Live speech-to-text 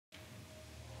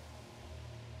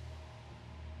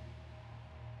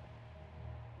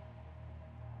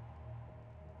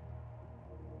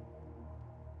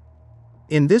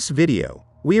In this video,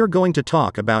 we are going to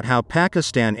talk about how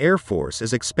Pakistan Air Force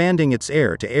is expanding its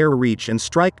air-to-air reach and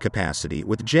strike capacity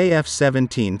with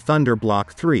JF-17 Thunder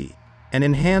Block 3, and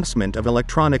enhancement of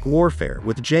electronic warfare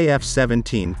with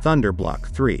JF-17 Thunder Block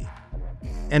 3.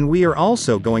 And we are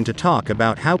also going to talk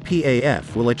about how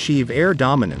PAF will achieve air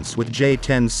dominance with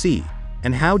J10C,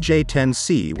 and how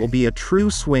J10C will be a true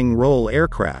swing role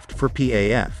aircraft for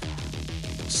PAF.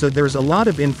 So there's a lot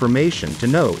of information to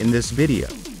know in this video.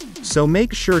 So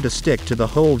make sure to stick to the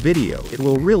whole video, it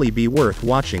will really be worth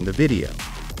watching the video.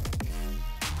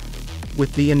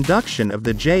 With the induction of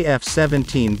the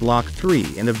JF-17 Block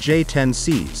 3 and of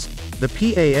J10Cs, the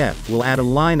PAF will add a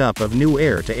lineup of new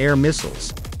air-to-air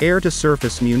missiles,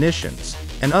 air-to-surface munitions,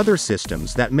 and other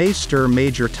systems that may stir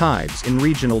major tides in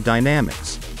regional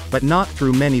dynamics, but not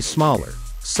through many smaller,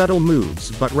 subtle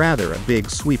moves but rather a big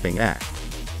sweeping act.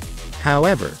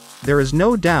 However, there is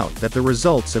no doubt that the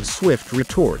results of Swift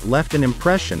Retort left an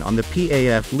impression on the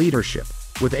PAF leadership,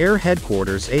 with Air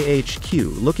Headquarters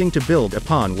AHQ looking to build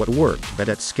upon what worked but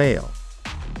at scale.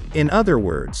 In other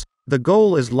words, the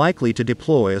goal is likely to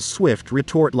deploy a Swift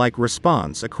Retort-like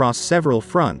response across several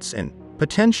fronts and,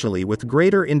 potentially with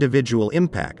greater individual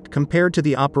impact compared to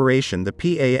the operation the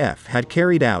PAF had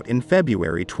carried out in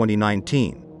February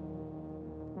 2019.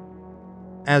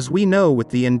 As we know, with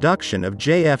the induction of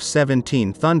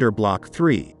JF-17 Thunder Block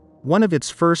 3, one of its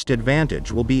first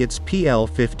advantage will be its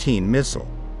PL-15 missile.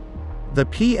 The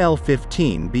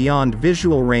PL-15 Beyond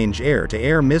Visual Range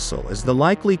Air-to-Air missile is the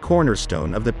likely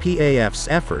cornerstone of the PAF's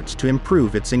efforts to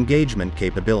improve its engagement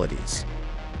capabilities.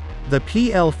 The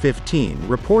PL-15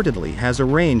 reportedly has a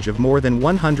range of more than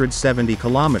 170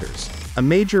 kilometers, a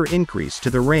major increase to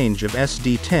the range of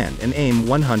SD-10 and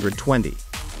AIM-120.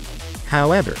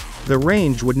 However, the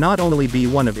range would not only be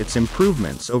one of its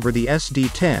improvements over the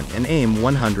SD-10 and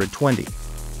AIM-120.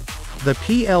 The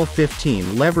PL-15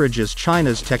 leverages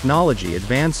China's technology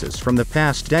advances from the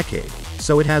past decade,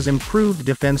 so it has improved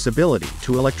defensibility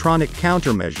to electronic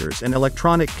countermeasures and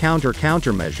electronic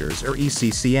countermeasures or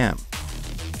ECCM.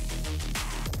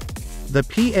 The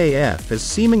PAF is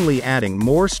seemingly adding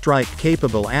more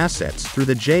strike-capable assets through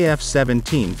the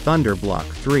JF-17 Thunder Block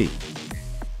 3.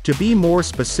 To be more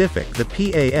specific, the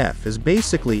PAF is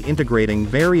basically integrating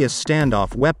various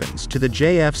standoff weapons to the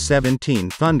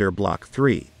JF-17 Thunder Block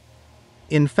 3.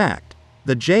 In fact,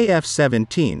 the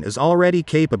JF-17 is already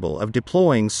capable of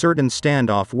deploying certain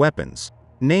standoff weapons,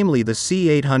 namely the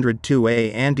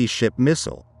C-802A anti-ship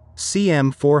missile,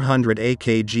 CM-400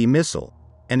 AKG missile,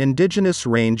 and Indigenous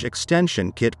Range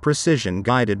Extension Kit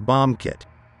Precision-Guided Bomb Kit.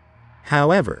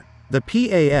 However, the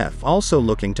PAF also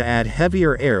looking to add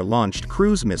heavier air-launched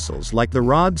cruise missiles like the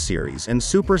ROD series and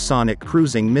Supersonic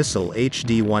Cruising Missile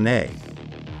HD-1A.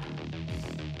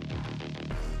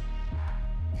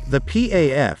 The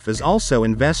PAF is also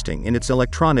investing in its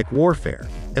electronic warfare,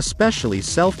 especially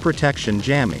self-protection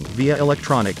jamming via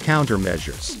electronic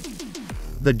countermeasures.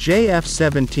 The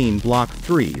JF-17 Block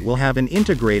 3 will have an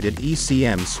integrated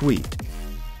ECM suite.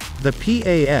 The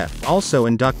PAF also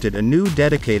inducted a new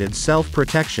dedicated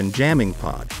self-protection jamming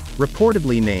pod,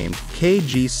 reportedly named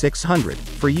KG-600,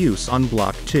 for use on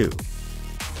Block 2.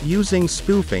 Using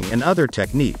spoofing and other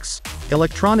techniques,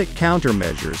 electronic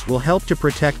countermeasures will help to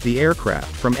protect the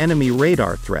aircraft from enemy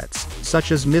radar threats,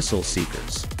 such as missile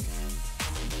seekers.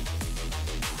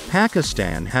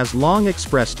 Pakistan has long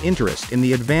expressed interest in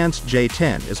the advanced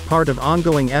J-10 as part of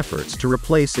ongoing efforts to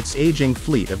replace its aging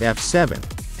fleet of F-7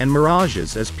 and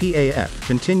Mirages as PAF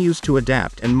continues to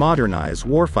adapt and modernize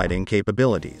warfighting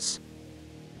capabilities.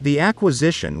 The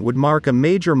acquisition would mark a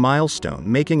major milestone,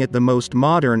 making it the most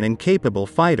modern and capable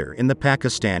fighter in the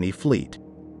Pakistani fleet.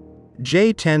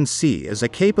 J10C is a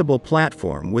capable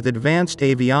platform with advanced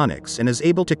avionics and is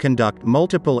able to conduct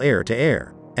multiple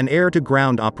air-to-air and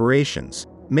air-to-ground operations,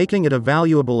 making it a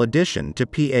valuable addition to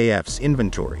PAF's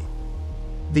inventory.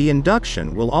 The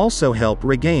induction will also help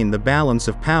regain the balance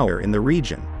of power in the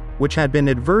region, which had been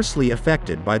adversely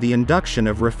affected by the induction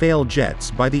of Rafale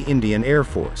jets by the Indian Air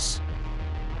Force.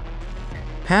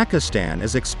 Pakistan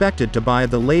is expected to buy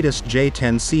the latest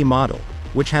J10C model,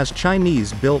 which has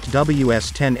Chinese-built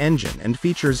WS-10 engine and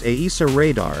features AESA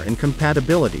radar and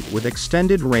compatibility with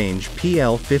extended-range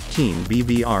PL-15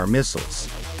 BVR missiles.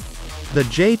 The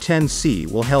J10C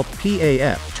will help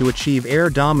PAF to achieve air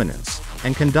dominance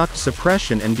and conduct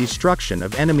suppression and destruction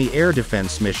of enemy air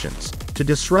defense missions, to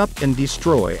disrupt and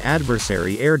destroy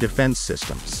adversary air defense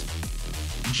systems.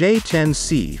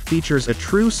 J10C features a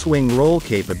true swing role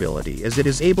capability as it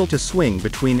is able to swing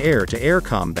between air-to-air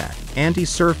combat,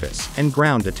 anti-surface, and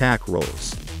ground attack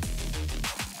roles.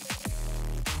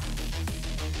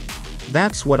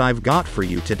 That's what I've got for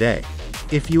you today.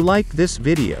 If you like this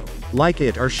video, like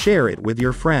it or share it with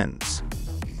your friends.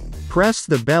 Press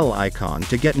the bell icon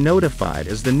to get notified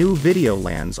as the new video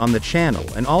lands on the channel,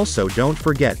 and also don't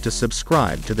forget to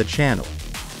subscribe to the channel.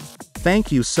 Thank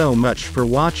you so much for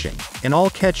watching, and I'll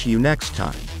catch you next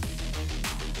time.